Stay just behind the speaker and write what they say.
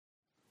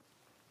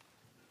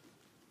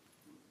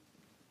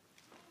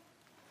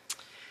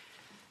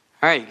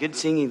All right, good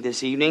singing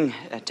this evening.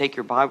 Take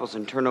your Bibles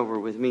and turn over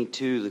with me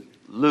to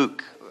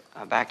Luke,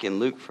 back in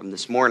Luke from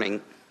this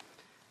morning,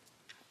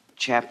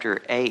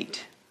 chapter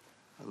 8.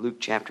 Luke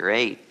chapter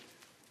 8.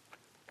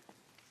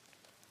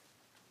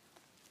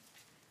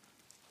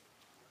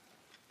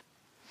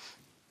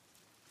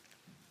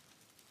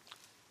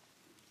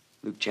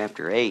 Luke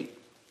chapter 8.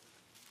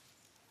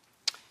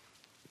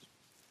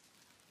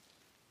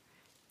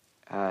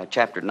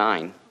 Chapter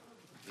 9.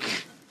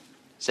 It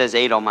says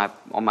 8 on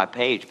my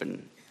page, but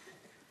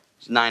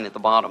it's 9 at the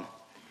bottom.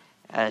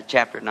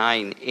 Chapter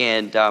 9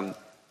 and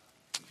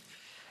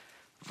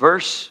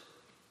verse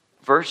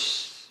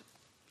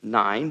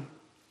 9,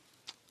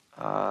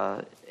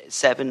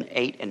 7,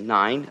 8, and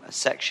 9, a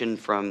section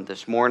from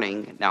this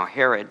morning. Now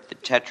Herod the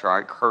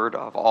Tetrarch heard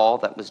of all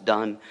that was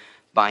done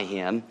by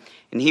him,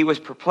 and he was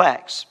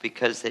perplexed,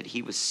 because that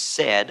he was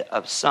said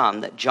of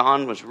some that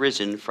John was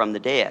risen from the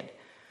dead,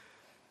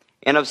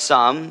 and of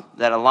some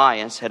that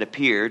Elias had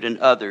appeared, and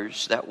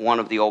others that one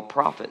of the old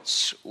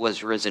prophets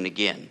was risen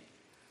again.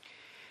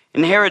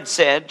 And Herod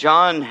said,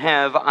 John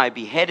have I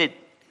beheaded,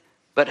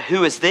 but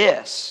who is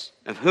this,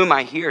 of whom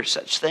I hear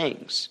such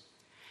things?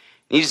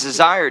 And he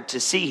desired to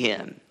see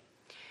him.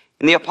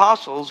 And the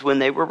apostles, when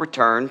they were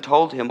returned,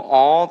 told him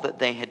all that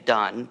they had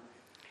done.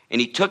 And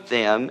he took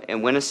them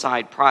and went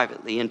aside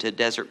privately into a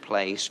desert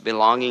place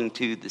belonging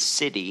to the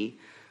city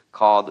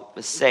called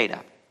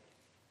Bethsaida.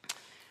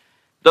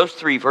 Those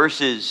three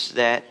verses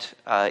that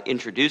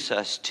introduce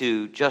us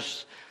to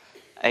just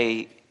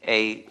a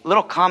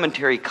little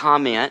commentary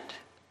comment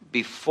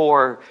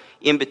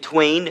in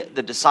between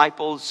the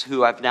disciples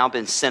who have now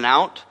been sent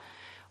out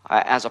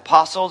as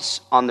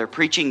apostles on their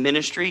preaching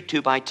ministry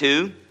 2 by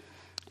 2,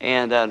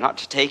 and not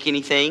to take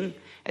anything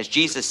as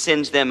Jesus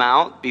sends them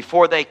out.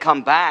 Before they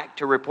come back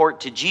to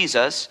report to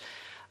Jesus,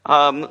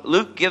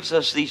 Luke gives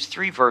us these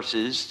three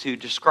verses to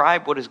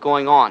describe what is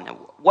going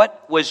on.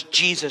 What was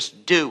Jesus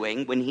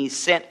doing when he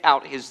sent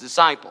out his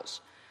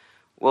disciples?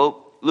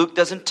 Well, Luke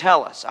doesn't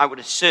tell us. I would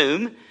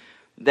assume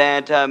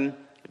that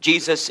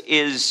Jesus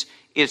is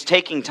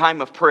taking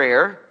time of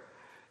prayer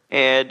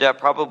and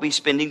probably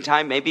spending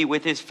time maybe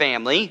with his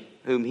family,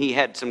 whom he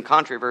had some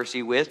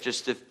controversy with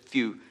just a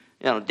few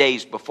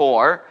days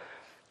before.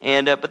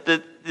 And but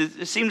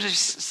it seems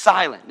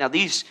silent. Now,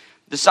 these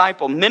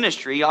disciple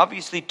ministry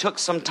obviously took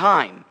some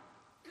time.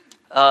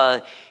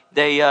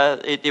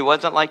 It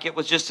wasn't like it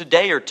was just a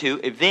day or two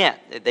event.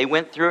 They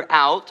went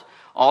throughout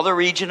all the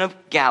region of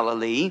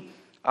Galilee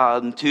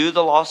to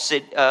the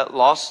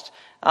lost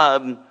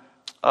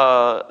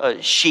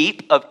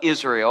sheep of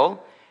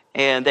Israel,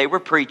 and they were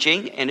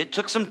preaching, and it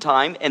took some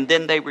time, and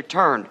then they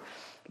returned.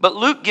 But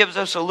Luke gives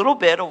us a little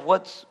bit of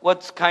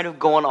what's kind of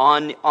going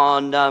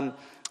on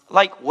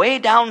like way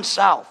down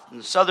south in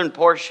the southern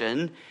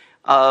portion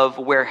of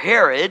where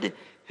Herod,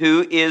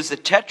 who is the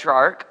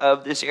tetrarch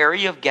of this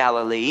area of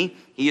Galilee,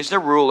 he is the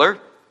ruler,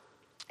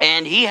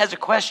 and he has a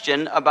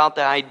question about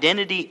the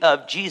identity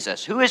of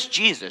Jesus. Who is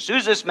Jesus?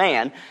 Who's this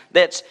man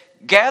that's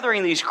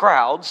gathering these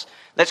crowds,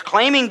 that's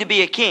claiming to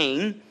be a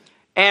king,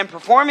 and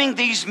performing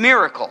these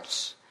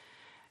miracles?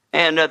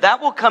 And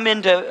that will come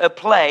into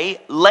play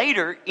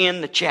later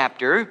in the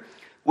chapter,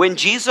 when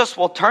Jesus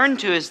will turn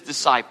to his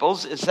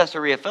disciples in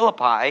Caesarea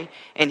Philippi,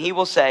 and he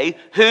will say,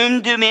 "Whom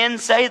do men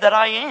say that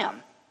I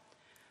am?"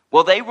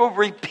 Well, they will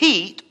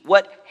repeat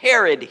what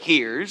Herod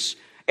hears,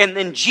 and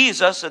then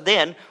Jesus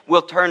then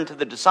will turn to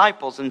the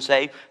disciples and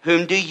say,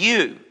 "Whom do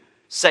you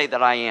say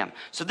that I am?"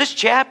 So this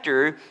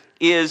chapter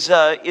is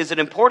an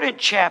important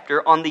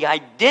chapter on the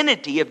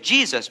identity of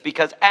Jesus,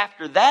 because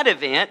after that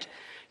event,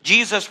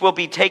 Jesus will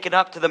be taken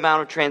up to the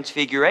Mount of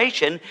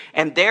Transfiguration,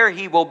 and there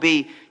he will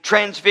be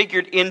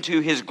transfigured into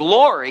his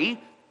glory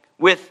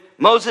with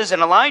Moses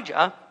and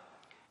Elijah,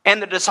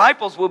 and the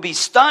disciples will be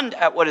stunned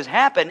at what has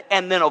happened,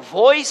 and then a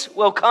voice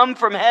will come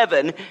from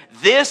heaven,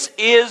 "This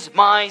is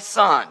my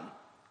son,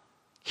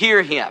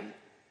 hear him."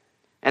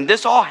 And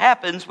this all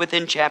happens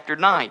within chapter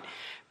 9.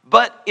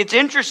 But it's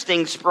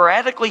interesting,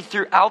 sporadically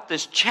throughout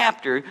this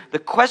chapter, the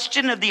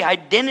question of the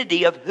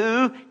identity of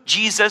who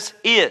Jesus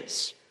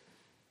is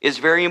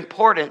very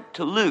important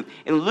to Luke.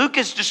 And Luke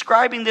is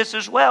describing this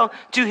as well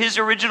to his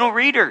original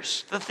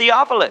readers, the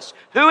Theophilus.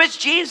 Who is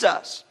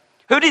Jesus?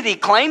 Who did he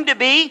claim to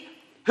be?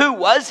 Who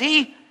was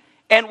he?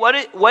 And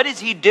what is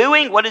he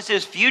doing? What is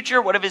his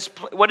future? What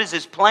is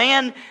his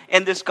plan?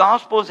 And this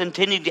gospel is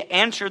intended to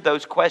answer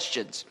those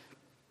questions.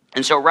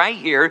 And so right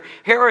here,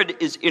 Herod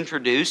is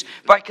introduced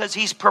because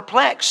he's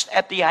perplexed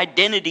at the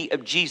identity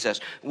of Jesus,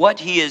 what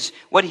he is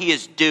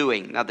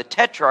doing. Now, the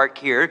tetrarch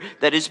here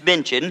that is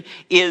mentioned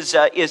is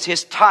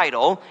his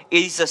title.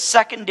 He's a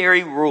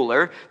secondary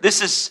ruler.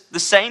 This is the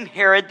same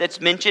Herod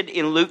that's mentioned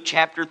in Luke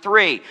chapter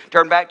 3.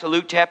 Turn back to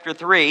Luke chapter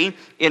 3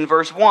 in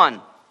verse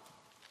 1.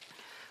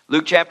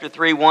 Luke chapter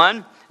 3,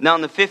 1. Now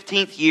in the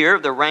 15th year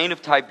of the reign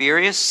of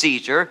Tiberius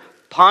Caesar,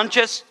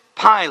 Pontius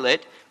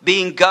Pilate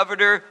being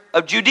governor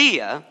of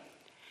Judea,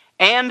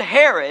 and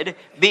Herod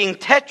being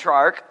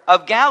tetrarch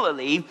of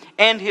Galilee,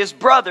 and his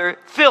brother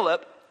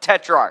Philip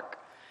tetrarch.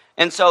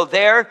 And so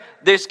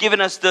there's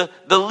given us the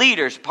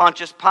leaders.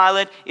 Pontius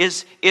Pilate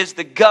is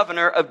the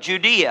governor of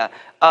Judea.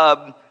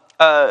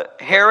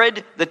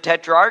 Herod, the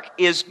tetrarch,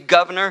 is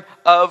governor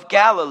of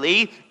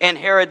Galilee, and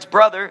Herod's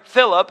brother,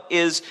 Philip,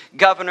 is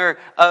governor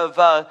of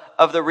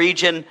the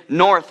region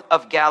north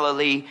of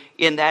Galilee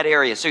in that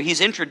area. So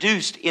he's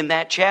introduced in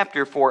that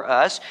chapter for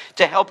us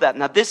to help that.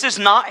 Now, this is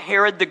not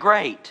Herod the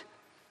Great.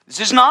 This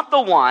is not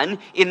the one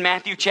in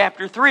Matthew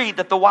chapter 3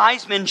 that the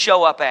wise men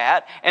show up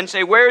at and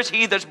say, "Where is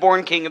he that's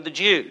born king of the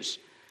Jews?"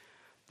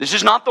 This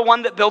is not the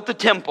one that built the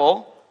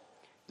temple.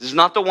 This is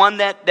not the one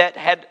that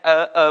had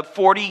a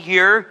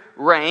 40-year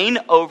reign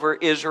over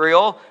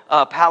Israel,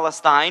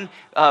 Palestine,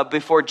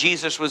 before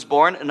Jesus was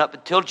born and up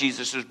until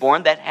Jesus was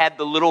born, that had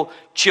the little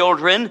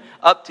children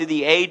up to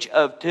the age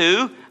of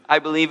 2, I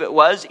believe it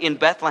was, in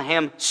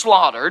Bethlehem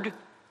slaughtered.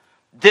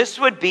 This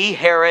would be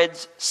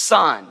Herod's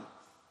son.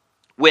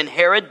 When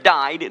Herod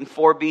died in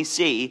 4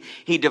 BC,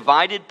 he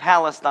divided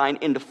Palestine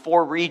into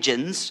 4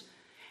 regions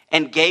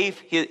and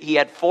he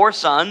had 4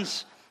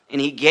 sons,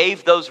 and he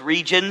gave those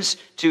regions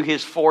to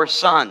his 4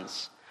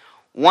 sons.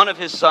 One of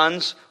his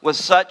sons was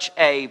such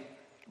a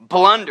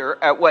blunder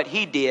at what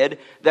he did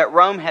that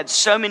Rome had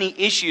so many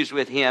issues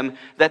with him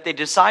that they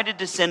decided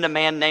to send a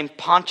man named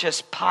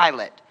Pontius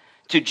Pilate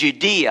to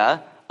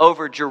Judea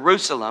over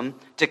Jerusalem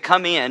to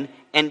come in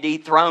and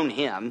dethrone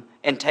him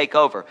and take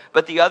over.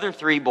 But the other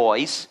 3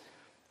 boys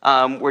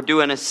were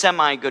doing a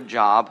semi-good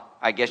job,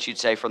 I guess you'd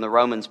say, from the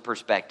Romans'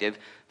 perspective.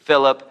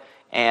 Philip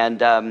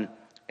and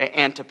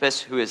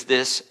Antipas, who is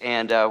this,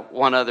 and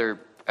one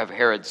other of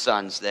Herod's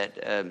sons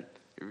that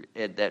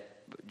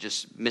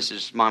just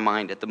misses my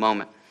mind at the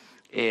moment.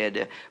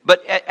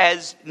 But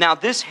as now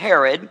this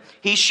Herod,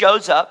 he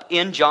shows up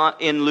in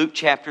Luke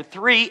chapter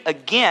 3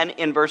 again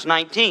in verse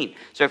 19.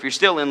 So if you're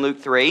still in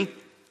Luke 3,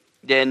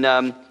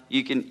 then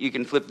you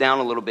can flip down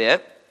a little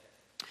bit.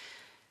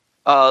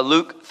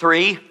 Luke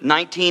 3,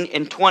 19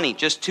 and 20,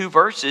 just 2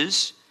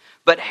 verses.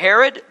 But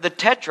Herod the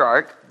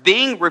tetrarch,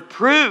 being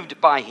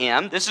reproved by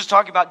him, this is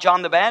talking about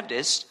John the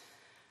Baptist,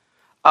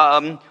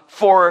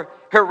 for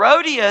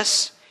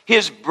Herodias,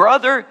 his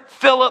brother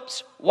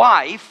Philip's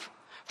wife,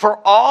 for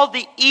all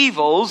the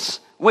evils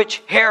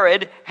which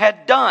Herod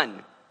had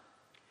done,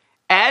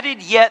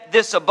 added yet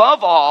this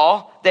above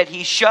all, that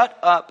he shut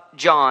up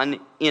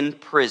John in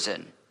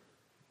prison.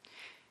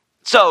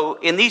 So,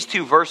 in these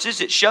 2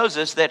 verses, it shows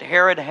us that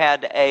Herod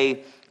had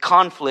a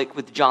conflict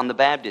with John the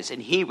Baptist,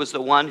 and he was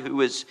the one who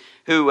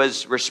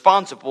was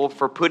responsible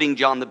for putting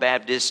John the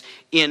Baptist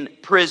in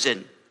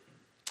prison.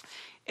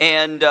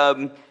 And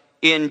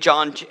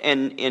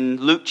in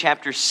Luke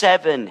chapter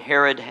 7,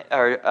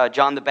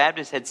 John the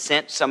Baptist had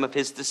sent some of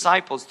his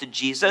disciples to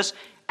Jesus,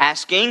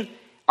 asking,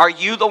 "Are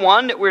you the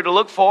one that we're to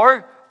look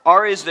for,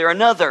 or is there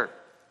another?"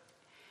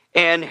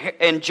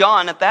 And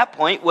John at that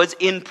point was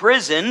in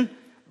prison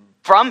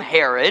from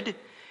Herod,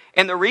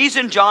 and the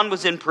reason John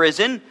was in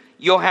prison,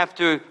 you'll have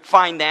to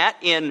find that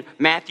in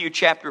Matthew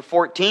chapter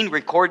 14,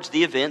 records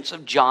the events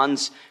of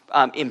John's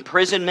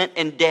imprisonment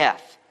and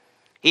death.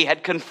 He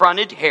had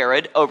confronted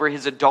Herod over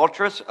his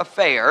adulterous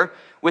affair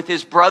with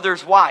his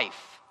brother's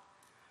wife.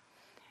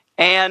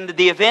 And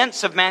the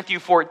events of Matthew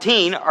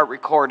 14 are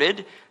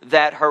recorded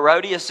that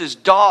Herodias'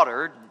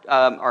 daughter,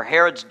 or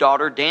Herod's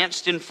daughter,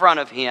 danced in front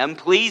of him,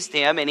 pleased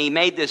him, and he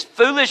made this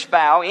foolish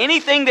vow,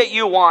 "Anything that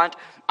you want,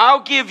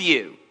 I'll give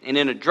you." And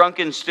in a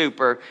drunken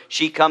stupor,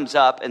 she comes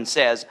up and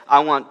says, "I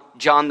want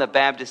John the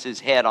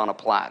Baptist's head on a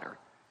platter."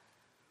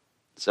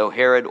 So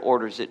Herod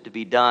orders it to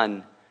be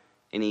done,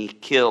 and he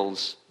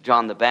kills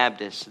John the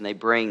Baptist, and they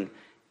bring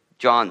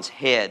John's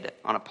head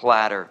on a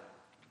platter.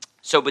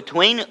 So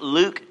between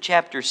Luke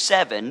chapter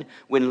 7,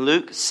 when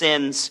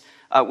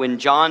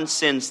John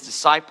sends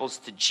disciples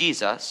to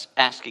Jesus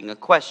asking a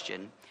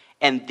question,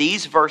 and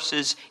these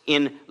verses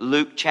in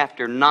Luke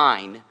chapter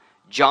 9,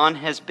 John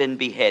has been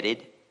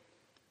beheaded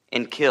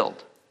and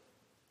killed.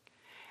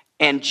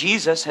 And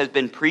Jesus has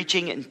been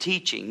preaching and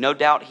teaching. No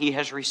doubt he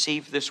has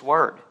received this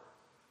word.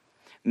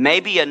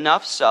 Maybe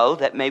enough so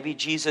that maybe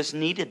Jesus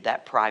needed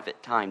that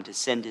private time to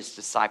send his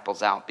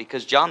disciples out,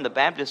 because John the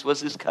Baptist was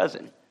his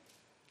cousin.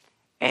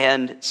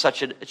 And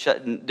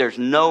there's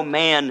no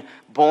man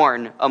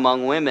born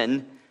among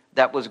women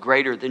that was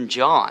greater than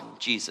John,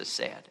 Jesus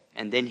said.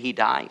 And then he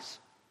dies.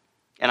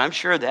 And I'm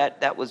sure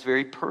that was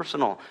very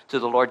personal to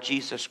the Lord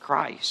Jesus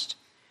Christ.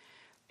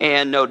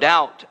 And no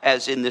doubt,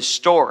 as in this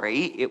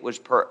story, it was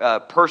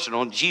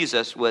personal.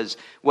 Jesus was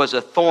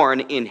a thorn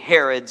in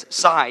Herod's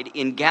side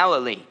in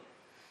Galilee.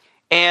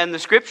 And the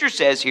scripture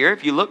says here,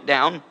 if you look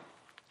down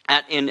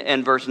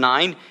in verse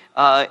 9,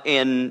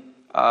 verse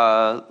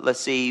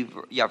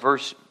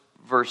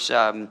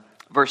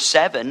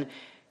 7,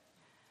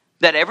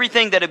 that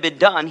everything that had been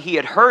done, he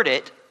had heard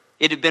it,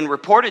 it had been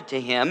reported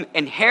to him,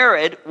 and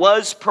Herod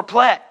was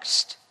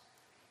perplexed.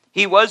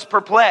 He was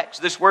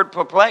perplexed. This word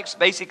perplexed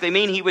basically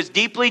means he was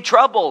deeply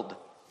troubled.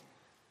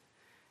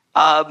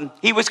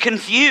 He was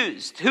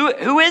confused.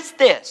 Who is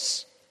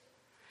this?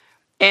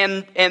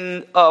 And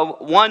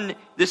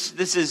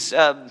this is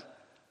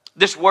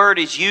This word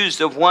is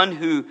used of one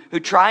who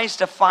tries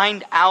to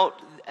find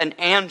out an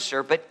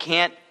answer but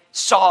can't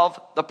solve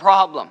the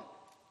problem.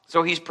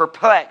 So he's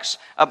perplexed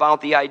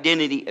about the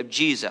identity of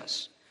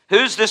Jesus.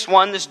 Who's this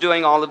one that's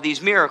doing all of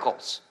these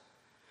miracles?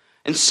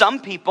 And some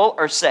people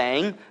are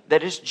saying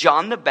that it's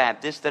John the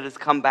Baptist that has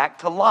come back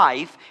to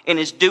life and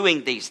is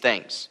doing these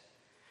things.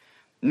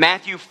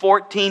 Matthew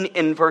 14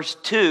 in verse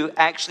 2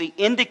 actually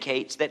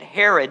indicates that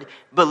Herod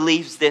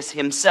believes this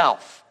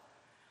himself.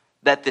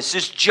 That this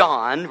is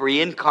John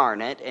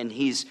reincarnate and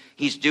he's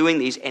doing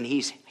these and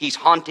he's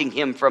haunting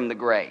him from the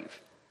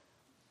grave.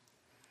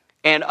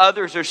 And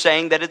others are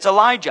saying that it's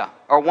Elijah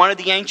or one of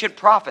the ancient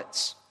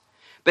prophets.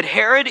 But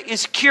Herod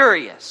is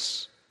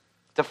curious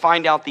to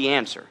find out the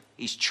answer.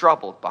 He's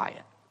troubled by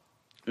it.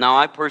 Now,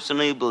 I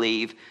personally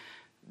believe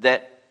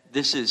that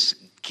this is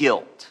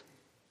guilt.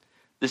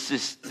 This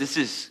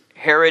is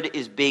Herod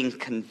is being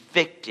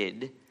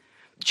convicted.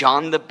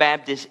 John the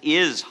Baptist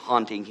is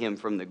haunting him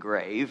from the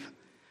grave,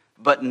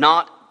 but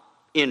not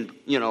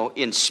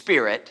in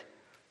spirit,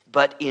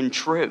 but in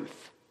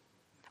truth.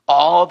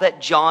 All that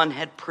John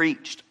had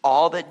preached,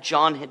 all that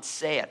John had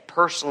said,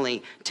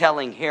 personally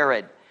telling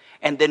Herod,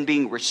 and then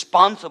being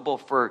responsible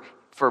for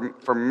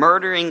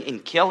murdering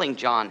and killing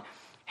John.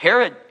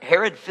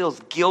 Herod feels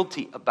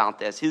guilty about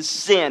this. His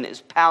sin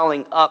is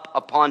piling up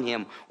upon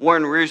him.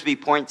 Warren Wiersbe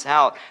points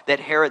out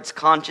that Herod's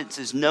conscience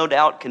is no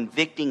doubt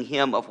convicting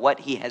him of what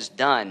he has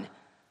done.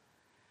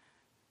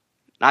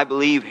 I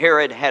believe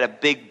Herod had a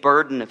big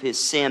burden of his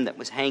sin that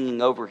was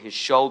hanging over his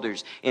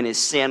shoulders, and his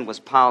sin was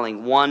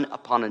piling one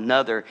upon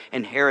another,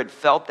 and Herod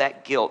felt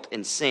that guilt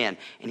and sin,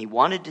 and he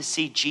wanted to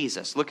see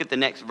Jesus. Look at the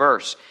next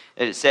verse.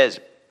 It says,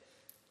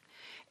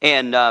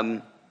 and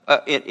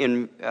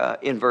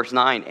in verse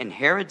 9, and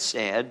Herod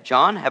said,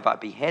 John have I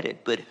beheaded,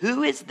 but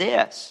who is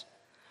this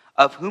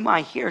of whom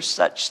I hear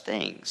such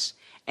things?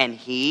 And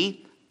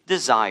he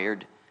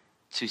desired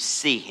to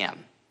see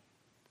him.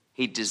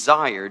 He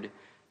desired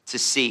to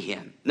see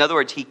him. In other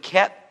words, he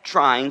kept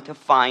trying to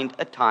find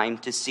a time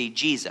to see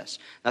Jesus.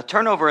 Now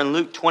turn over in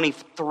Luke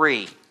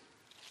 23.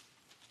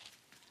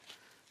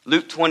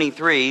 Luke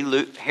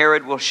 23,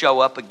 Herod will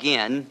show up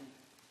again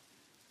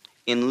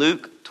in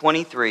Luke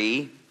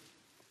 23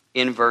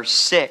 in verse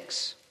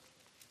 6.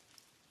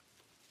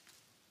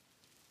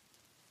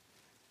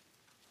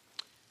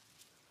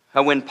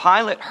 When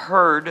Pilate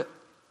heard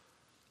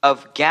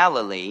of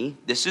Galilee,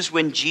 this is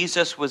when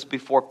Jesus was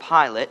before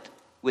Pilate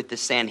with the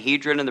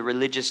Sanhedrin and the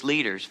religious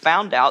leaders,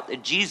 found out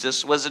that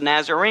Jesus was a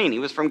Nazarene. He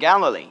was from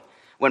Galilee.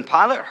 When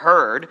Pilate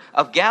heard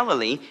of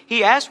Galilee,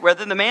 he asked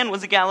whether the man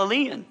was a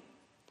Galilean.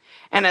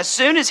 And as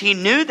soon as he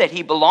knew that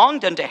he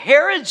belonged unto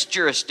Herod's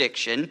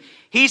jurisdiction,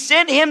 he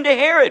sent him to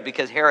Herod,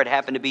 because Herod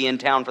happened to be in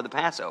town for the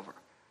Passover,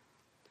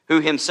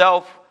 who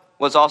himself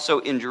was also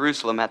in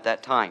Jerusalem at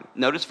that time.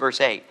 Notice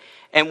verse 8.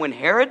 And when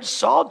Herod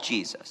saw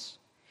Jesus,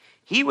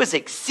 he was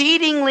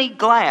exceeding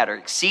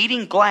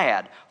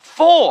glad,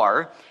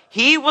 for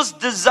he was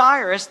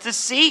desirous to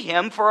see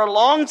him for a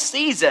long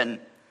season,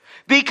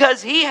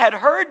 because he had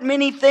heard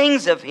many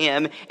things of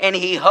him, and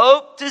he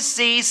hoped to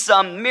see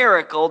some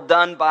miracle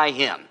done by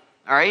him.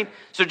 All right?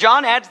 So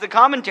John adds the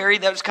commentary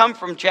that's come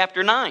from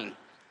chapter 9.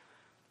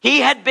 He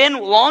had been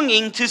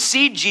longing to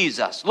see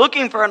Jesus,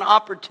 looking for an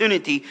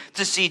opportunity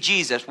to see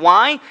Jesus.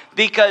 Why?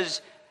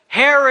 Because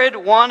Herod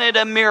wanted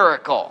a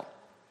miracle.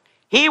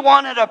 He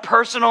wanted a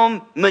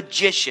personal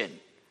magician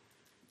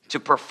to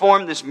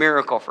perform this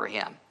miracle for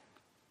him.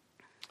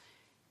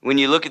 When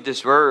you look at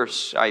this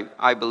verse,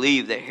 I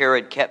believe that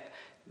Herod kept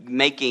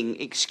making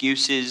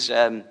excuses.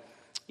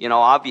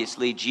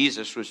 Obviously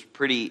Jesus was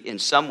in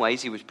some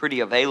ways, he was pretty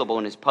available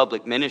in his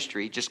public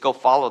ministry. Just go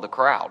follow the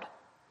crowd.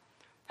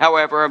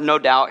 However, no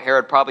doubt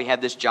Herod probably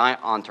had this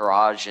giant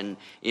entourage, and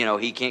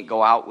he can't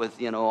go out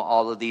with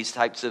all of these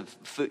types of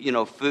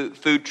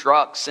food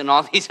trucks and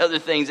all these other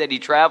things that he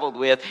traveled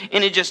with,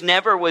 and it just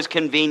never was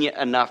convenient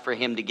enough for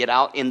him to get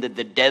out into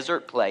the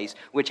desert place,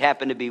 which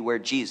happened to be where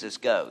Jesus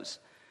goes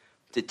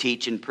to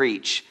teach and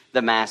preach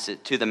the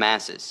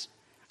masses.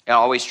 And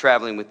always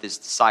traveling with his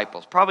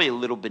disciples, probably a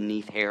little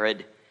beneath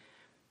Herod.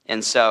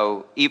 And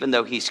so, even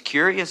though he's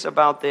curious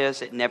about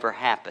this, it never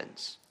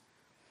happens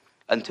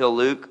until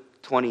Luke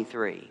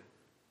 23,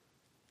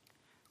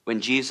 when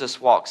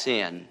Jesus walks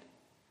in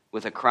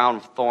with a crown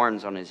of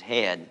thorns on his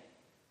head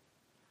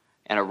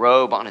and a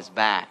robe on his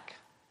back.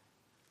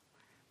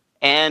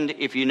 And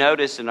if you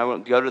notice, and I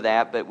won't go to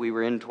that, but we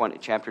were in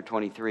chapter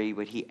 23,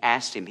 but he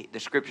asked him, the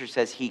scripture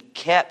says he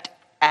kept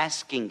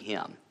asking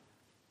him.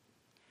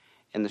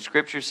 And the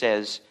scripture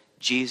says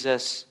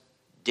Jesus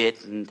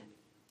didn't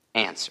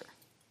answer.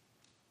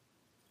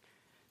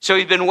 So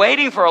he's been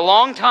waiting for a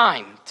long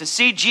time to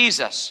see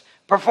Jesus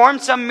perform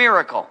some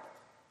miracle.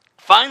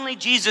 Finally,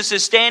 Jesus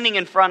is standing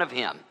in front of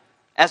him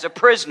as a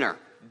prisoner,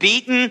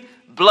 beaten,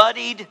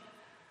 bloodied,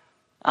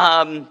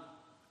 and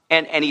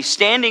he's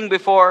standing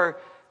before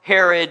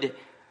Herod,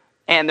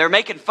 And they're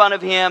making fun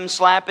of him,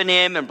 slapping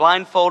him, and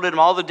blindfolded him,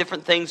 all the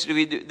different things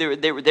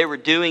they were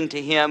doing to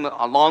him,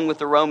 along with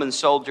the Roman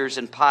soldiers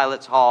in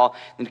Pilate's hall.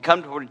 And to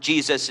come toward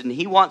Jesus, and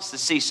he wants to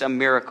see some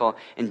miracle.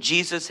 And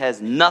Jesus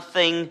has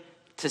nothing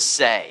to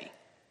say,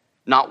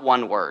 not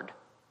one word.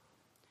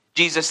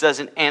 Jesus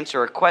doesn't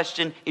answer a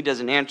question. He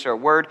doesn't answer a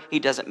word. He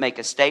doesn't make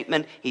a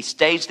statement. He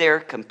stays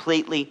there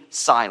completely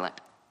silent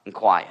and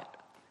quiet.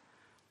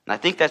 And I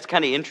think that's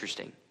kind of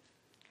interesting.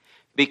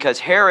 Because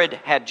Herod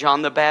had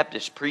John the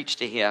Baptist preach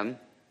to him.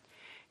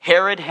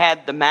 Herod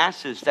had the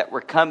masses that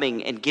were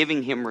coming and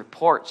giving him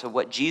reports of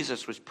what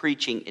Jesus was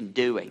preaching and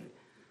doing.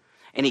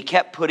 And he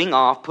kept putting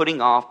off,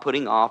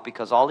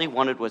 because all he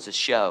wanted was a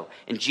show.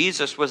 And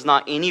Jesus was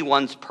not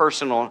anyone's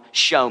personal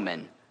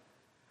showman.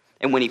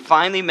 And when he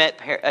finally met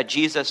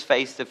Jesus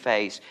face to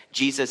face,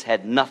 Jesus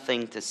had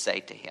nothing to say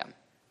to him.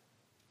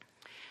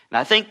 And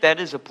I think that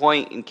is a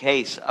point in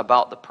case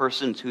about the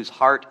person whose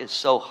heart is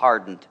so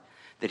hardened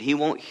that he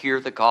won't hear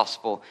the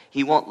gospel.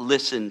 He won't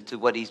listen to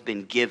what he's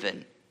been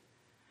given.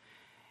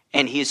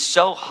 And he is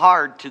so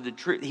hard to the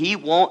truth. He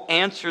won't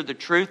answer the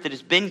truth that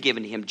has been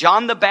given to him.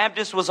 John the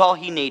Baptist was all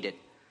he needed.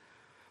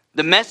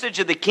 The message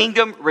of the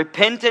kingdom,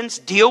 repentance,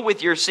 deal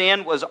with your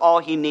sin, was all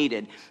he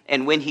needed.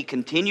 And when he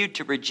continued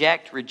to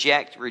reject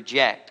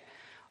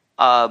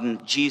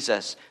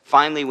Jesus,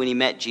 finally when he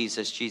met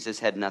Jesus, Jesus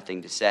had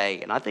nothing to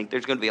say. And I think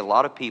there's going to be a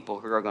lot of people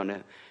who are going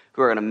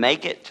to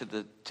make it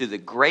to the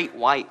great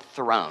white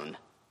throne,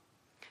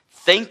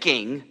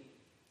 thinking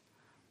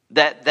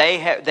that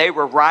they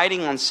were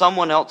riding on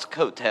someone else's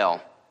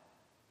coattail.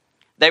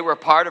 They were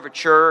part of a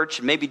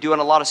church, maybe doing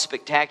a lot of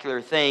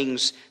spectacular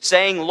things,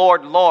 saying,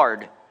 Lord,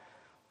 Lord.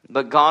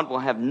 But God will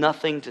have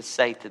nothing to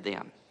say to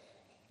them.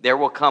 There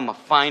will come a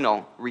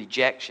final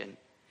rejection.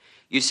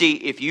 You see,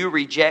 if you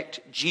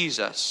reject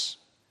Jesus,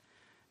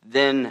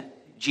 then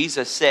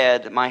Jesus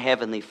said, my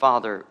heavenly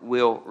Father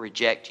will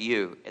reject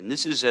you. And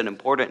this is an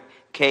important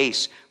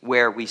case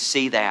where we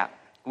see that.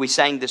 We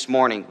sang this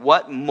morning,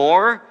 what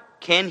more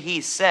can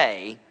he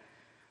say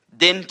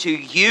than to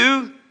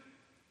you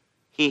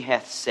he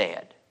hath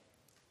said?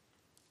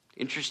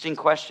 Interesting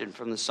question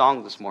from the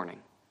song this morning.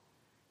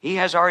 He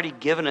has already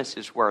given us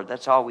his word.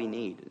 That's all we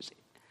need.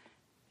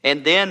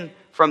 And then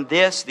from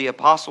this, the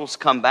apostles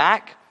come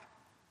back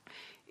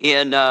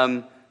in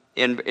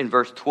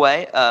verse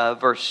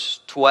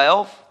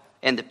 12.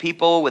 And the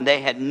people, when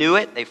they had knew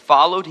it, they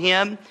followed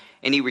him.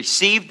 And he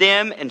received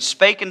them and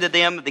spake unto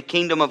them of the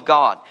kingdom of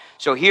God.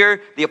 So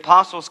here the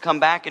apostles come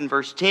back in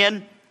verse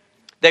 10.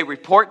 They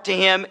report to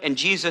him, and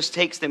Jesus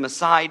takes them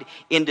aside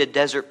into a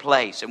desert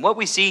place. And what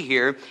we see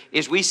here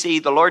is we see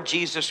the Lord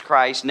Jesus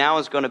Christ now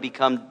is going to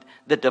become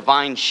the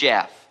divine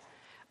chef.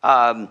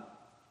 When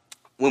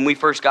we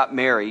first got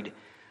married,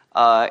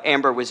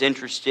 Amber was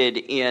interested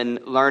in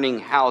learning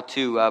how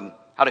to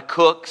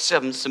cook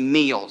some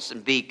meals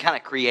and be kind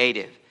of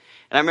creative.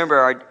 And I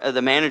remember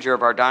the manager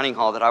of our dining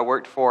hall that I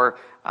worked for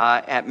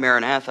at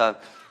Maranatha,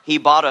 he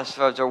bought us,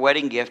 as our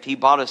wedding gift, he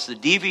bought us the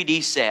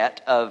DVD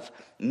set of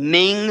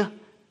Ming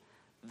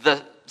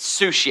the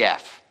sous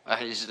chef.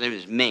 His name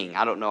is Ming.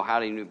 I don't know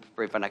how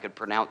if I could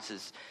pronounce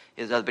his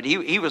other, but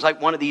he was like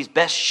one of these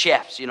best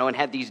chefs, and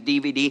had these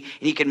DVD,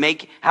 and he could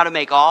make how to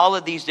make all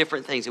of these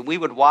different things. And we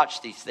would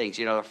watch these things,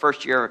 the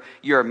first year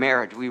of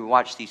marriage, we would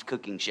watch these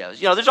cooking shows.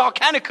 There's all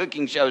kind of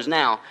cooking shows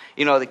now,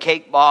 the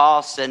Cake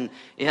Boss and,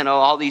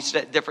 all these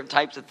different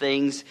types of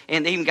things.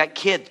 And they even got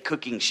kid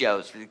cooking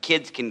shows. The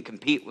kids can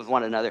compete with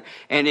one another.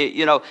 And,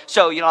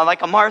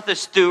 like a Martha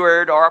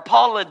Stewart or a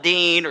Paula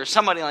Deen or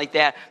somebody like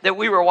that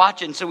we were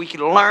watching so we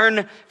could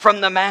learn from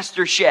the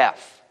master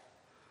chef.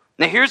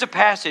 Now here's a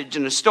passage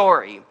in a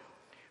story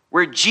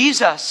where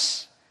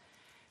Jesus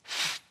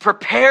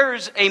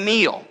prepares a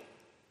meal.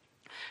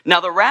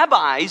 Now the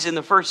rabbis in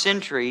the first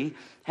century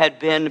had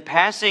been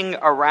passing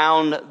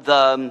around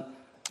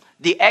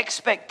the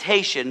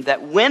expectation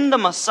that when the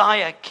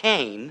Messiah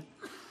came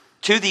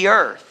to the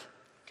earth,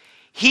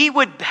 he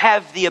would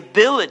have the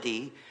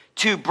ability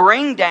to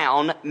bring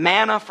down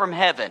manna from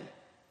heaven.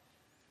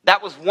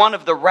 That was one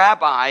of the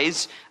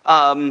rabbis'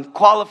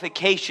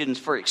 qualifications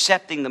for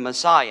accepting the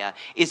Messiah,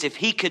 is if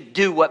he could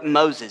do what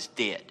Moses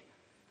did.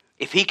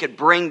 If he could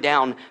bring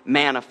down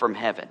manna from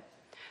heaven.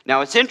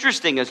 Now it's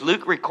interesting as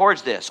Luke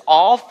records this.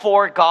 All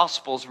four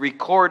Gospels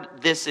record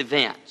this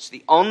event. It's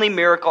the only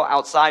miracle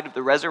outside of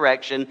the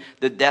resurrection,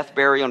 the death,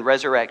 burial, and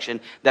resurrection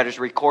that is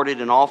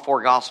recorded in all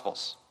four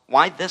Gospels.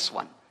 Why this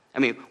one? I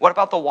mean, what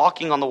about the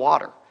walking on the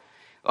water?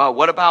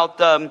 What about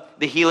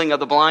the healing of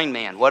the blind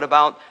man? What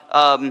about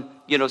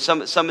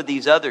some of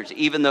these others?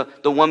 Even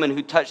the woman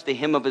who touched the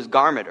hem of his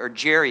garment, or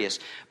Jairus.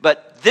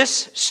 But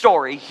this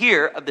story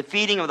here of the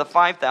feeding of the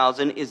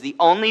 5,000 is the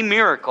only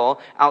miracle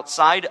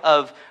outside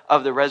of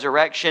the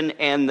resurrection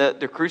and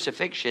the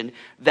crucifixion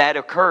that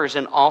occurs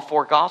in all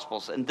four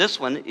Gospels. And this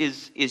one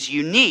is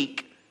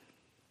unique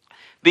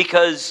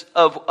because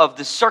of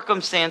the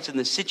circumstance and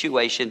the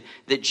situation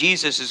that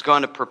Jesus is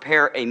going to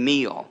prepare a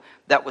meal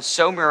that was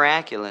so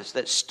miraculous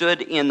that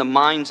stood in the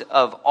minds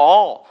of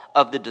all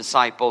of the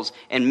disciples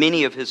and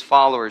many of his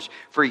followers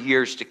for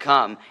years to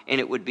come.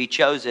 And it would be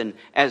chosen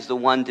as the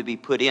one to be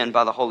put in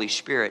by the Holy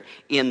Spirit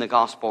in the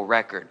gospel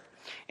record.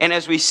 And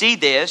as we see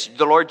this,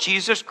 the Lord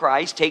Jesus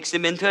Christ takes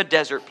them into a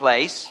desert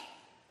place,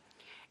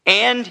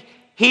 and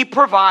he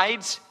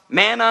provides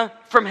manna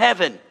from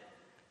heaven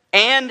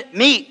and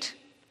meat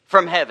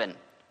from heaven.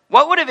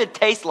 What would it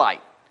taste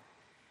like?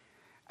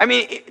 I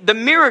mean, the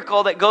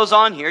miracle that goes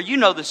on here, you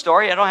know the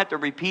story. I don't have to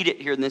repeat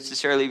it here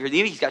necessarily for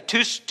you. He's got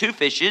two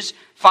fishes,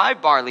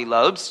 5 barley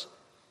loaves,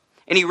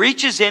 and he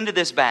reaches into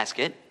this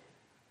basket,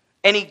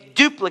 and he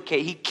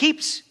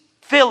keeps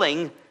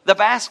filling the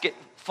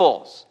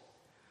basketfuls.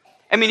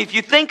 I mean, if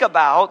you think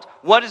about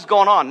what is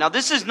going on. Now,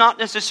 this is not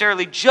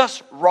necessarily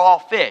just raw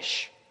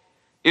fish.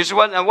 It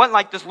wasn't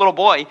like this little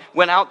boy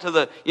went out to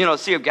the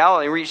Sea of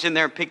Galilee and reached in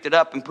there and picked it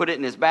up and put it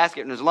in his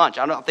basket in his lunch.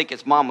 I don't think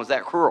his mom was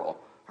that cruel,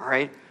 all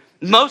right?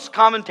 Most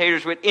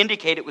commentators would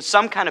indicate it was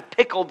some kind of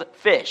pickled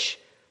fish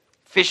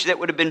that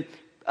would have been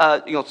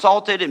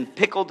salted and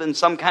pickled in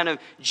some kind of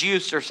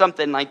juice or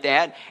something like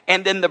that.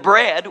 And then the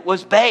bread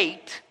was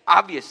baked,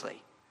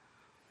 obviously.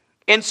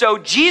 And so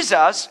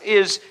Jesus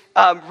is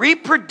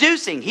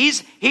reproducing.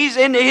 He's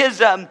in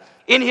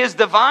his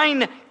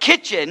divine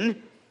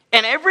kitchen,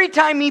 and every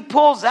time he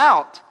pulls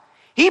out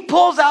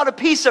a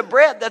piece of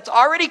bread that's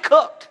already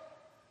cooked.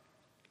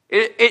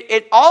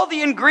 All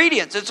the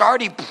ingredients,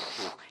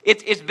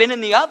 it's been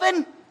in the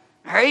oven,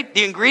 right?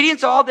 The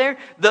ingredients are all there.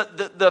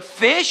 The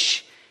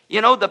fish,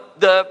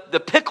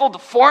 the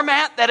pickled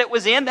format that it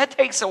was in, that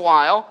takes a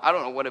while. I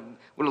don't know what it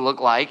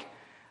looked like,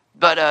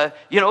 but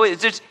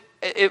it's just.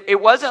 It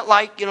wasn't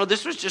like,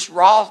 this was just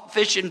raw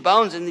fish and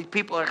bones and these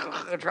people are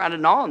trying to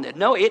gnaw on it.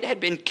 No, it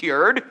had been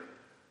cured,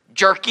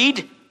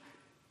 jerkied,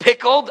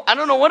 pickled. I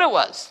don't know what it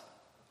was.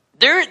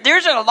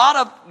 There's a lot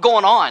of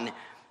going on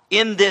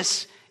in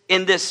this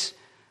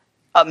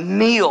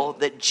meal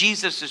that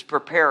Jesus is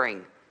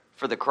preparing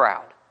for the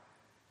crowd.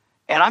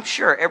 And I'm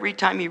sure every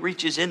time he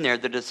reaches in there,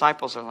 the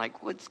disciples are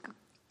like, what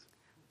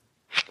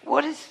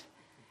is?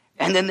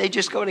 And then they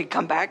just go and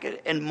come back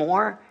and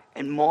more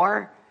and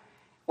more.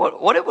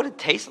 What would it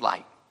taste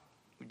like?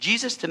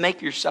 Jesus to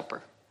make your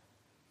supper.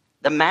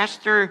 The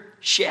master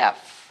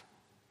chef.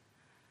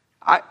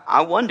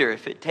 I wonder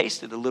if it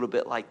tasted a little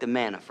bit like the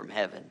manna from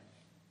heaven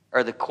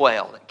or the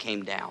quail that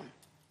came down.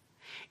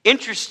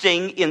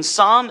 Interesting, in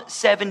Psalm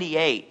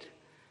 78,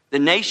 the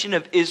nation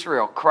of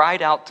Israel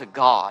cried out to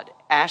God,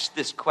 asked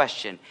this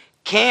question: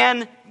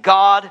 can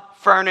God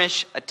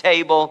furnish a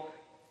table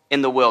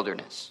in the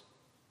wilderness?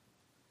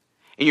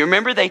 And you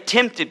remember they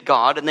tempted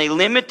God and they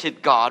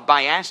limited God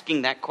by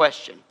asking that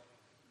question.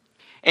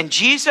 And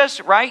Jesus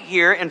right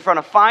here in front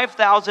of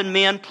 5,000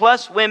 men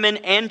plus women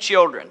and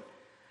children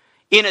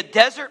in a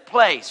desert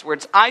place where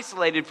it's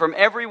isolated from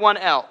everyone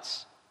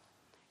else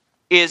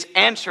is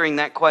answering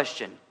that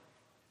question.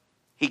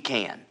 He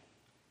can.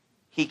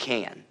 He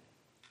can.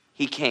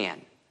 He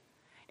can.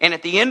 And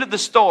at the end of the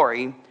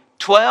story,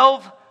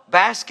 12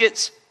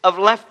 baskets of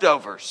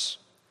leftovers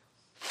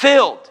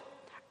filled.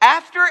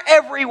 After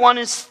everyone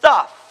is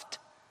stuffed,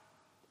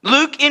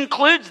 Luke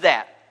includes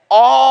that.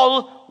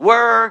 All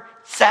were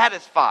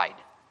satisfied.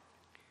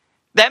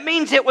 That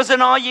means it was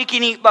an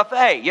all-you-can-eat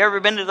buffet. You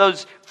ever been to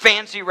those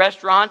fancy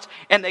restaurants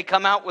and they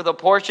come out with a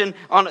portion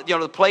on,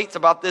 the plate's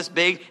about this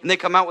big, and they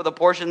come out with a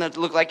portion that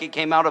looked like it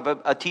came out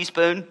of a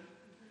teaspoon?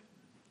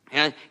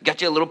 And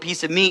got you a little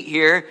piece of meat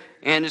here,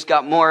 and it's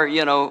got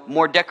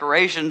more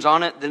decorations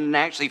on it than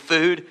actually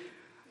food.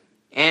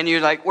 And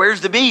you're like, where's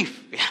the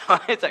beef?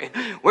 It's like,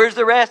 where's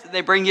the rest? And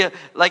they bring you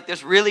like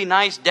this really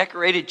nice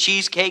decorated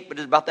cheesecake, but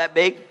it's about that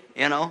big,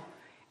 and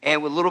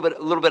with a little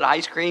bit of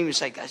ice cream.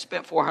 It's like, I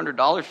spent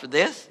 $400 for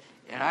this,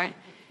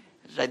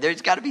 It's like,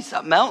 there's got to be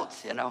something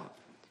else,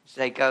 It's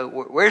like,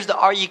 where's the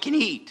all you can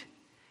eat?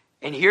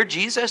 And here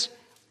Jesus,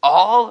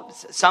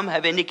 some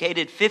have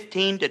indicated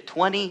 15 to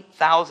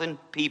 20,000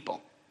 people.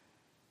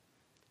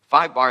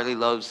 5 barley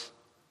loaves,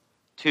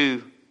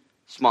 2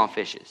 small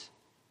fishes.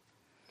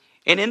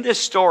 And in this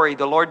story,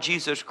 the Lord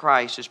Jesus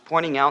Christ is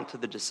pointing out to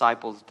the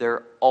disciples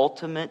their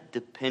ultimate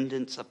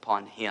dependence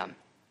upon Him.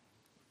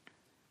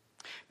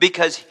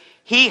 Because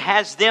He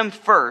has them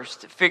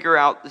first figure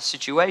out the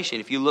situation.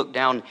 If you look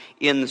down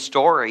in the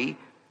story,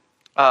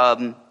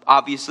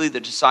 obviously the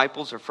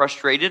disciples are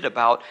frustrated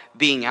about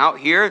being out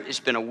here. It's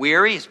been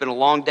a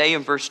long day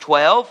in verse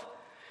 12.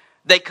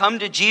 They come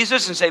to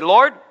Jesus and say,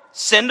 Lord,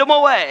 send them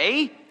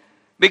away.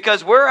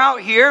 Because we're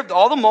out here,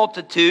 all the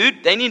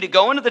multitude, they need to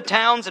go into the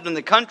towns and in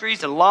the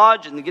countries and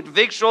lodge and get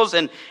victuals.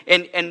 And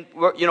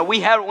we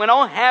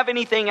don't have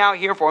anything out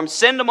here for them.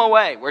 Send them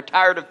away. We're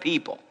tired of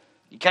people.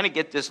 You kind of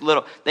get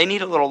they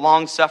need a little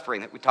long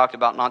suffering that we talked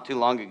about not too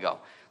long ago.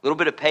 A little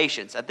bit of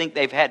patience. I think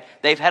they've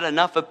had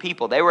enough of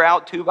people. They were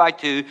out 2 by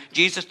 2.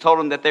 Jesus told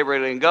them that they were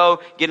going to go,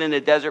 get in a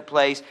desert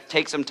place,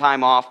 take some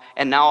time off.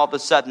 And now all of a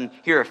sudden,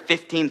 here are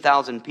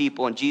 15,000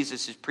 people, and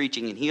Jesus is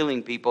preaching and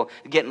healing people.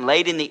 Getting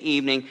late in the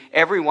evening.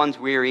 Everyone's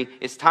weary.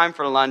 It's time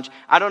for lunch.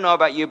 I don't know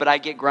about you, but I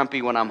get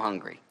grumpy when I'm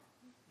hungry.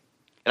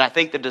 And I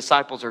think the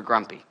disciples are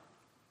grumpy.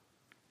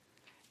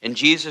 And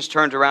Jesus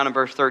turns around in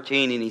verse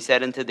 13 and he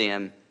said unto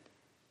them,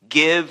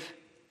 give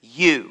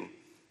you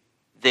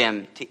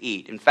them to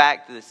eat. In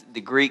fact,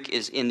 the Greek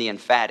is in the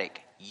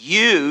emphatic.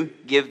 You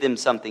give them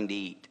something to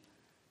eat.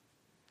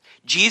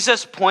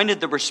 Jesus pointed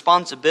the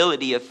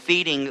responsibility of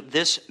feeding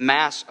this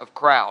mass of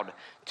crowd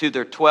to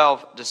their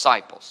 12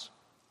 disciples.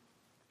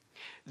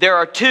 There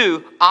are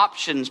two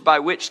options by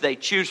which they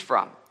choose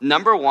from.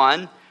 Number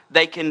one,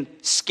 they can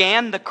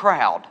scan the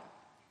crowd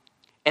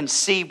and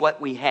see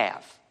what we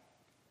have.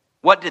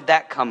 What did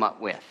that come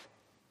up with?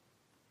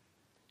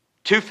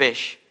 2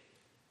 fish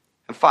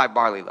and 5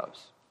 barley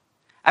loaves.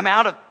 I mean,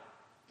 out of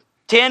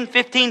 10,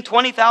 15,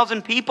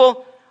 20,000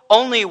 people,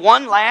 only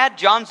one lad.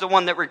 John's the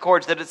one that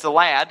records that it's a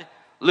lad.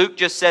 Luke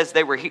just says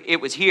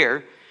it was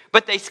here.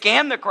 But they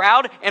scanned the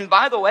crowd, and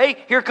by the way,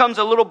 here comes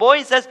a little boy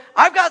and says,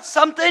 I've got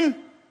something.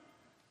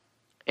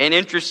 And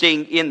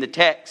interesting in the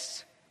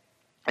text,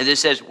 as it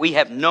says, we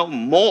have no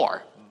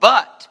more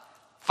but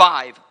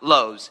 5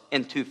 loaves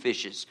and 2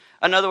 fishes.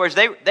 In other words,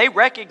 they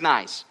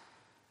recognize,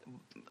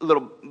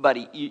 little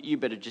buddy, you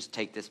better just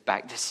take this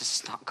back. This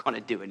is not going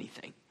to do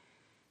anything.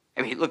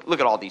 I mean, look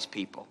at all these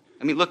people.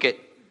 I mean, look at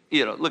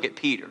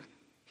Peter.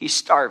 He's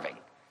starving.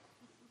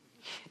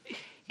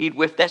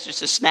 That's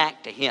just a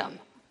snack to him.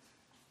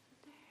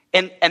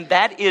 And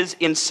that is,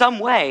 in some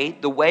way,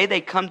 the way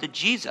they come to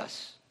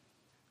Jesus.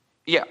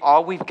 Yeah,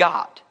 all we've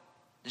got.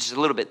 Just a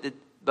little bit.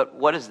 But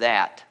what is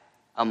that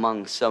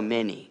among so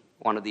many?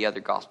 One of the other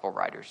gospel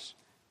writers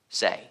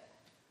say.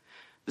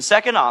 The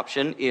second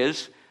option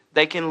is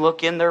they can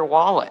look in their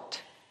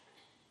wallet.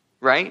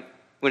 Right?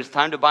 When it's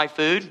time to buy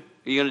food,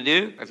 what are you going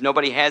to do? If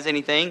nobody has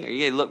anything, are you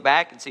going to look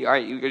back and see, all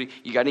right,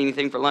 you got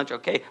anything for lunch?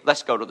 Okay,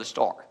 let's go to the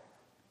store.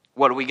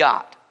 What do we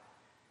got?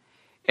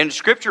 And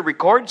Scripture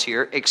records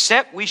here,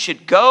 except we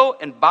should go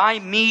and buy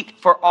meat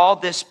for all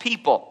this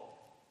people.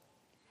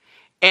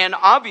 And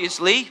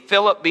obviously,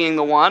 Philip being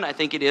the one, I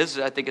think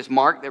it's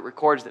Mark that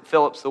records that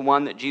Philip's the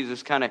one that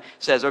Jesus kind of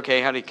says,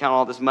 okay, how do you count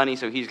all this money?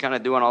 So he's kind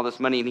of doing all this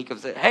money, and he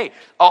comes and says, hey,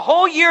 a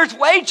whole year's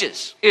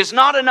wages is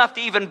not enough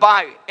to even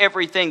buy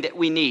everything that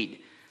we need.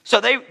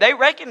 So they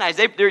recognize,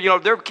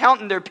 they're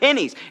counting their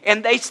pennies,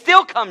 and they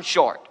still come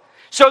short.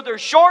 So they're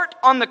short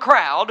on the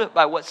crowd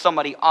by what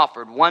somebody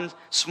offered, one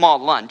small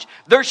lunch.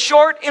 They're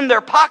short in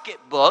their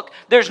pocketbook.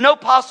 There's no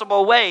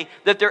possible way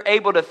that they're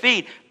able to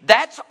feed.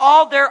 That's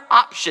all their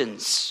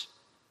options.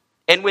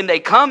 And when they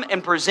come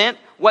and present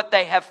what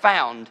they have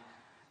found,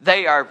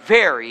 they are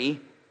very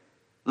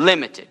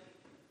limited.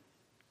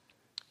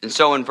 And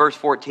so in verse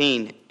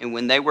 14, and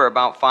when they were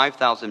about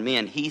 5,000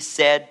 men, he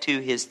said to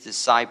his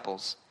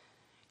disciples,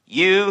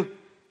 you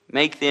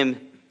make them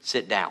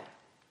sit down.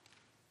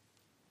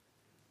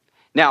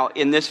 Now,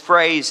 in this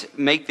phrase,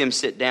 make them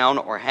sit down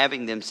or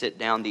having them sit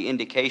down, the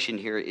indication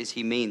here is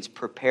he means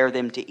prepare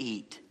them to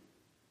eat.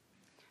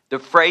 The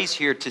phrase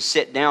here to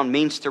sit down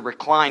means to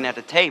recline at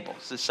a table.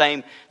 It's the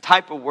same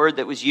type of word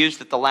that was used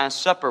at the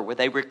Last Supper where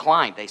they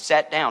reclined. They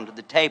sat down to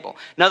the table.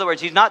 In other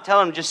words, he's not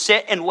telling them just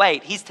sit and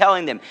wait. He's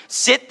telling them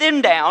sit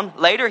them down.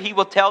 Later he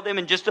will tell them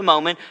in just a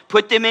moment,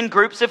 put them in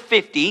groups of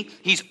 50.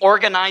 He's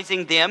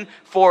organizing them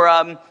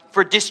for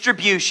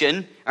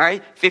distribution. All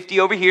right, 50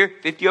 over here,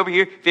 50 over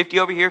here, 50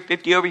 over here,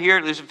 50 over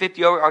here. There's a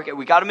 50 over. Okay,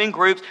 we got them in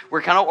groups.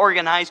 We're kind of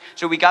organized.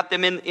 So we got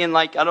them in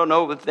like, I don't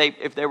know if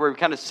they were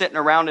kind of sitting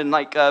around in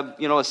like a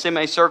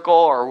semicircle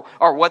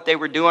or what they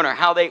were doing or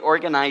how they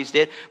organized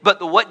it.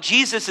 But what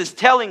Jesus is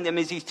telling them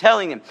is he's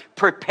telling them,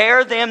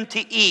 prepare them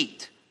to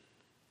eat.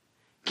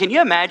 Can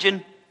you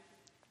imagine?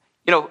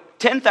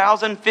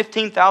 10,000,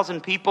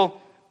 15,000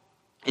 people,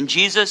 and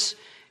Jesus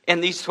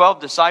and these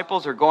 12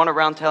 disciples are going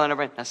around telling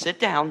everybody, now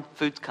sit down,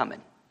 food's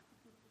coming.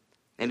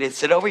 And they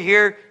sit over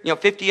here,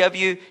 50 of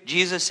you.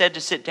 Jesus said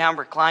to sit down,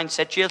 recline,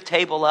 set you a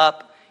table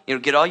up,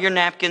 get all your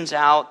napkins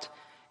out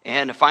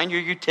and find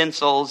your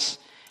utensils.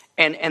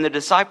 And the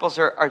disciples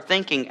are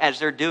thinking as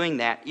they're doing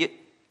that,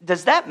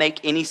 does that make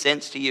any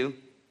sense to you?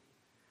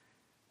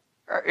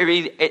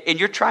 And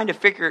you're trying to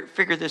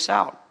figure this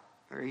out.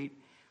 Right?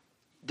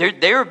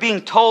 They're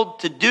being told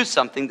to do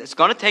something that's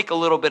going to take a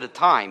little bit of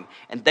time,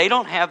 and they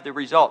don't have the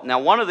result. Now,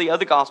 one of the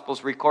other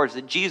Gospels records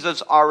that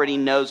Jesus already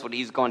knows what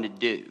he's going to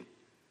do.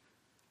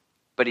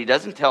 But he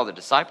doesn't tell the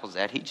disciples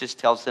that. He just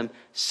tells them,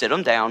 sit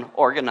them down,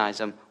 organize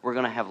them. We're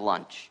going to have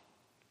lunch.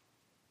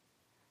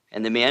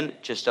 And the men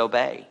just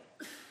obey.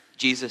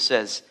 Jesus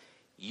says,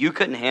 you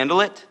couldn't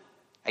handle it.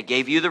 I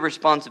gave you the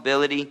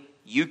responsibility.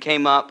 You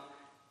came up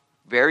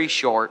very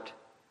short.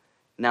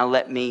 Now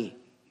let me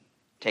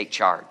take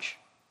charge.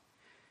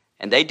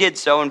 And they did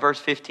so in verse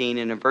 15.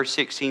 And in verse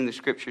 16, the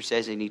scripture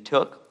says, and he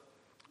took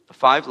the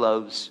 5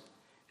 loaves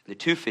and the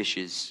 2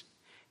 fishes,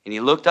 and he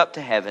looked up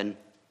to heaven.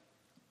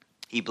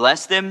 He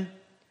blessed them,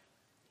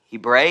 he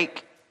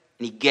brake,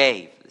 and he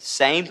gave. The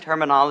same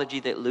terminology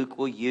that Luke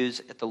will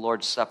use at the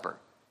Lord's Supper.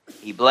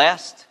 He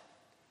blessed,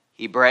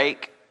 he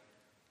brake,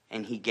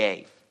 and he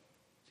gave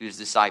to his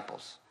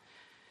disciples.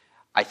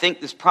 I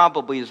think this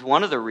probably is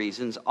one of the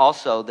reasons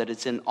also that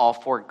it's in all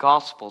four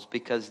Gospels,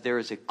 because there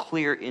is a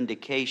clear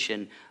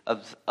indication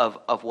of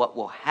what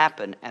will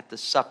happen at the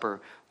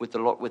supper with the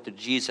Lord, with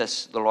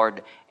Jesus, the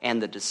Lord,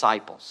 and the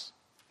disciples.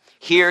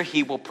 Here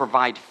he will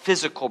provide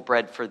physical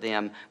bread for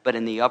them, but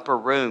in the upper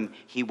room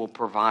he will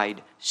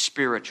provide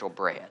spiritual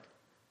bread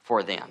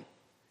for them.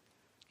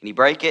 And he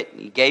broke it,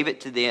 and he gave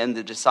it to them,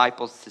 the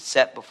disciples, to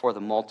set before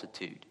the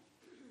multitude.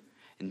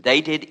 And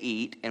they did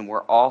eat, and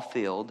were all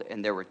filled,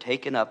 and there were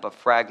taken up of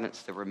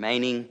fragments, the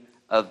remaining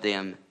of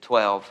them,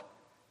 12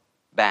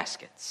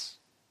 baskets.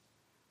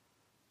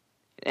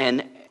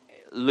 And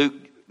Luke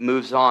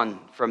moves on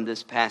from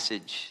this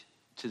passage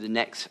to the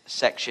next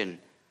section.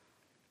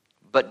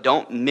 But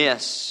don't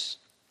miss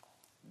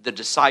the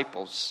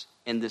disciples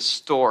in this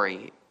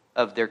story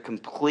of their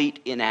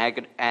complete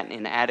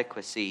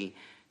inadequacy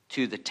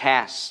to the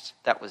task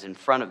that was in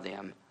front of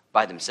them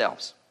by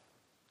themselves.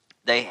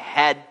 They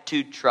had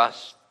to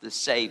trust the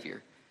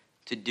Savior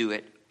to do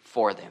it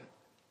for them.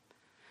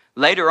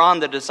 Later on,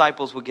 the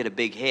disciples would get a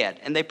big head.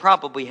 And they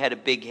probably had a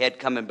big head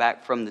coming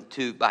back from the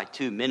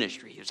 2x2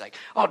 ministry. He was like,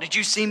 oh, did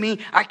you see me?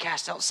 I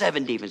cast out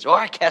 7 demons. Or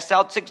I cast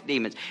out 6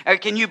 demons. Or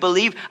can you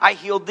believe I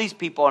healed these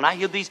people and I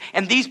healed these?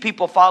 And these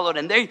people followed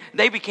and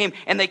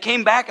they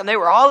came back and they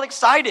were all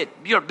excited.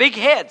 Big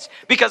heads.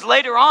 Because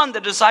later on, the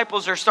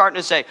disciples are starting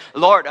to say,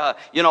 Lord,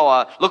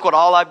 look what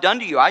all I've done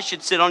to you. I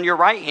should sit on your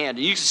right hand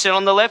and you should sit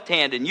on the left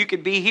hand and you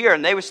could be here.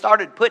 And they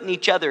started putting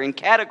each other in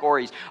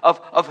categories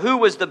of who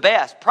was the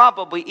best.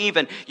 Probably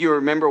even, you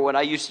remember what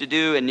I used to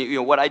do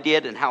and what I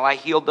did and how I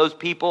healed those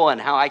people and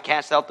how I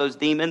cast out those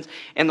demons.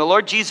 And the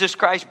Lord Jesus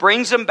Christ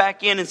brings them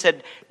back in and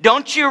said,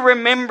 don't you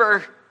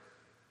remember,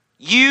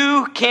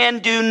 you can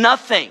do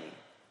nothing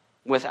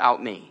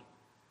without me.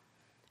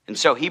 And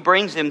so he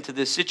brings them to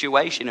this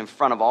situation in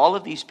front of all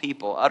of these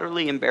people,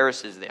 utterly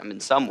embarrasses them in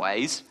some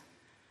ways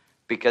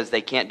because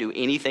they can't do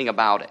anything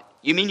about it.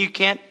 You mean you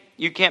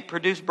can't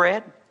produce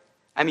bread?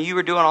 I mean, you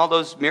were doing all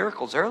those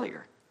miracles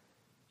earlier.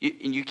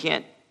 You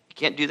can't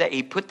do that.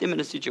 He put them in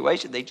a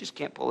situation they just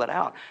can't pull it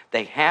out.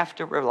 They have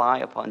to rely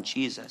upon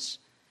Jesus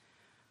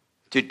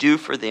to do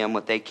for them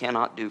what they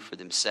cannot do for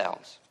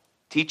themselves,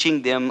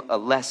 teaching them a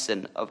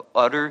lesson of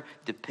utter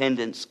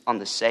dependence on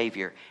the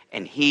Savior.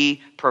 And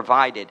he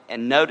provided.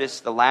 And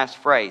notice the last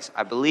phrase.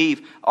 I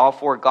believe all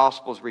 4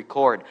 Gospels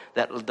record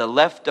that the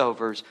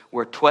leftovers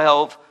were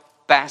 12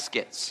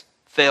 baskets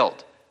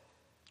filled.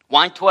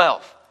 Why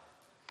 12?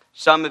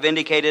 Some have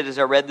indicated, as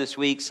I read this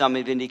week, some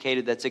have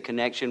indicated that's a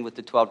connection with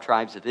the 12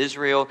 tribes of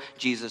Israel.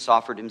 Jesus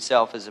offered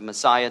himself as a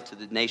Messiah to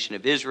the nation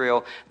of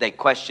Israel. They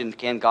questioned,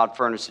 can God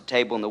furnish a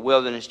table in the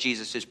wilderness?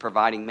 Jesus is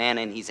providing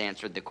manna, and he's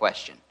answered the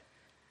question.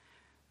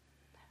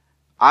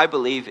 I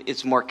believe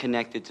it's more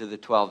connected to the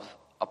 12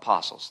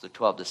 apostles, the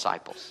 12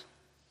 disciples,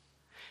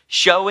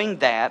 showing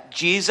that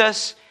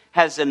Jesus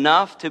has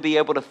enough to be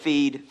able to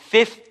feed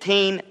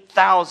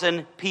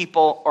 15,000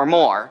 people or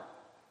more,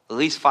 at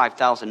least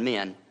 5,000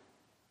 men,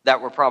 that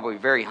were probably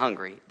very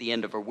hungry at the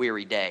end of a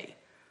weary day.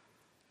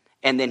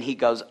 And then he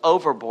goes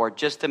overboard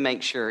just to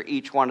make sure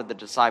each one of the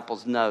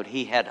disciples knowed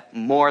he had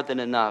more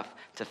than enough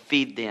to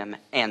feed them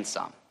and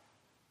some.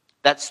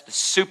 That's the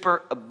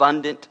super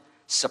abundant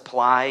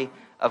supply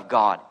of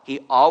God. He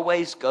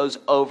always goes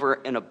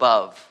over and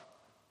above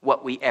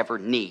what we ever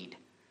need.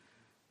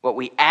 What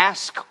we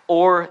ask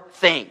or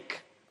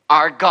think,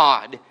 our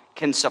God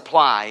can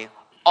supply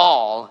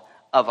all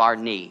of our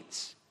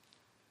needs.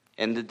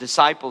 And the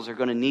disciples are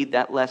going to need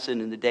that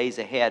lesson in the days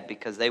ahead,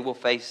 because they will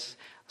face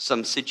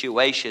some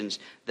situations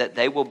that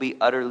they will be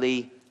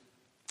utterly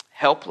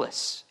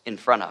helpless in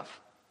front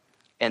of.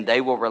 And they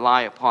will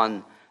rely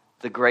upon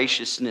the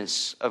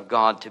graciousness of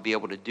God to be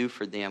able to do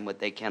for them what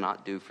they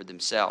cannot do for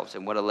themselves.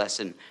 And what a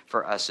lesson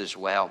for us as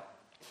well.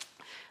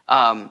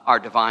 Our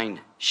divine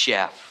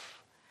chef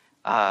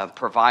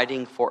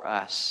providing for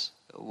us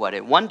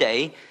one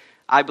day,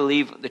 I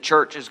believe the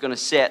church is going to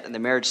sit in the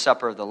marriage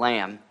supper of the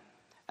Lamb.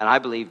 And I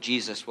believe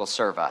Jesus will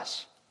serve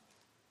us.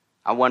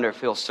 I wonder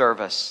if he'll serve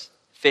us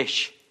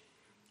fish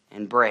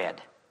and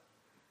bread.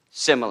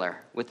 Similar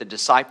with the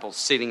disciples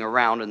sitting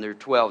around in their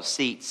 12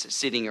 seats,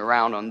 sitting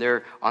around on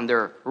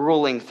their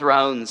ruling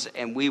thrones.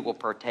 And we will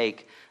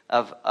partake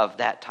of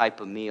that type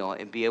of meal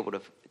and be able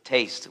to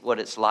taste what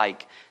it's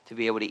like to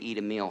be able to eat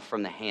a meal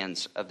from the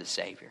hands of the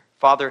Savior.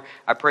 Father,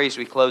 I pray as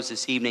we close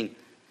this evening,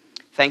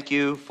 thank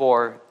you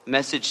for the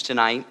message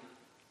tonight.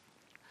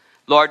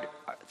 Lord,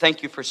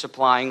 thank you for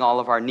supplying all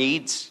of our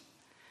needs.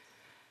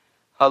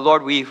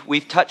 Lord,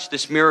 we've touched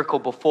this miracle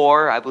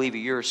before, I believe a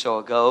year or so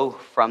ago,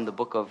 from the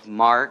book of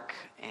Mark,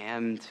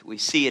 and we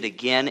see it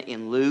again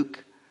in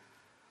Luke.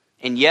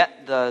 And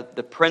yet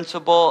the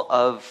principle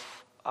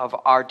of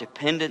our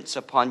dependence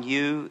upon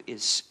you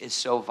is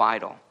so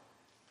vital.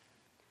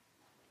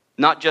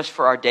 Not just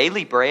for our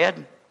daily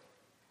bread,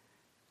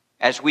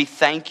 as we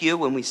thank you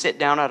when we sit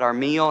down at our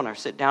meal and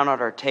sit down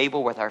at our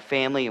table with our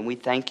family, and we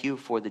thank you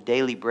for the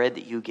daily bread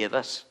that you give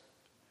us,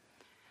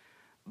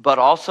 but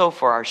also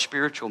for our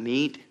spiritual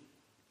meat.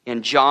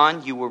 In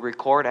John, you will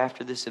record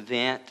after this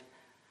event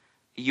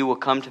you will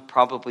come to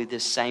probably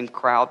this same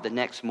crowd the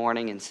next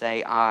morning and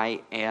say,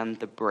 I am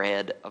the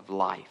bread of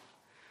life.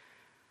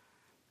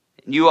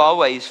 And you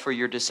always, for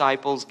your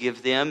disciples,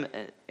 give them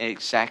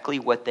exactly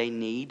what they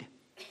need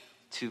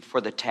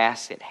for the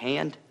task at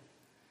hand.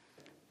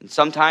 And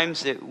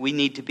sometimes we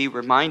need to be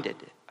reminded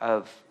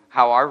of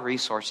how our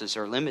resources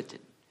are limited.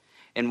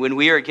 And when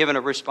we are given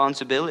a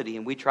responsibility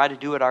and we try to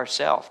do it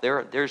ourselves,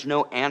 there's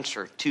no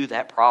answer to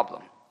that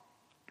problem.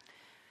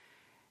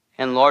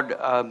 And Lord,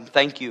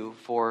 thank you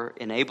for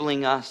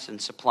enabling us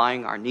and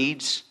supplying our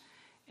needs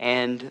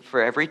and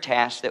for every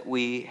task that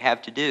we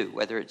have to do,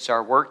 whether it's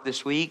our work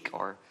this week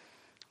or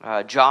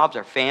jobs,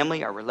 our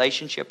family, our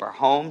relationship, our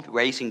home,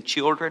 raising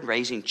children,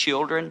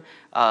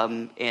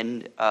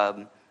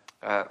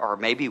 or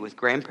maybe with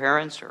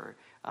grandparents or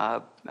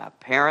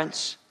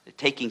parents,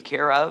 taking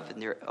care of in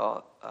their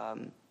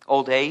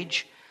old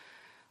age.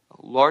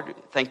 Lord,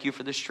 thank you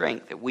for the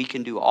strength that we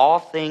can do all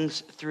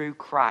things through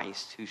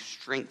Christ who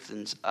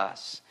strengthens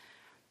us.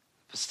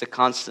 Just to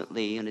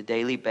constantly, on a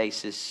daily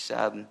basis,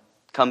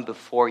 come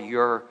before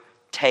your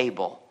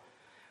table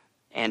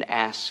and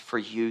ask for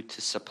you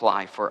to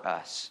supply for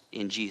us.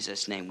 In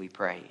Jesus' name we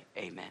pray.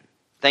 Amen.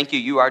 Thank you.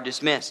 You are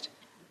dismissed.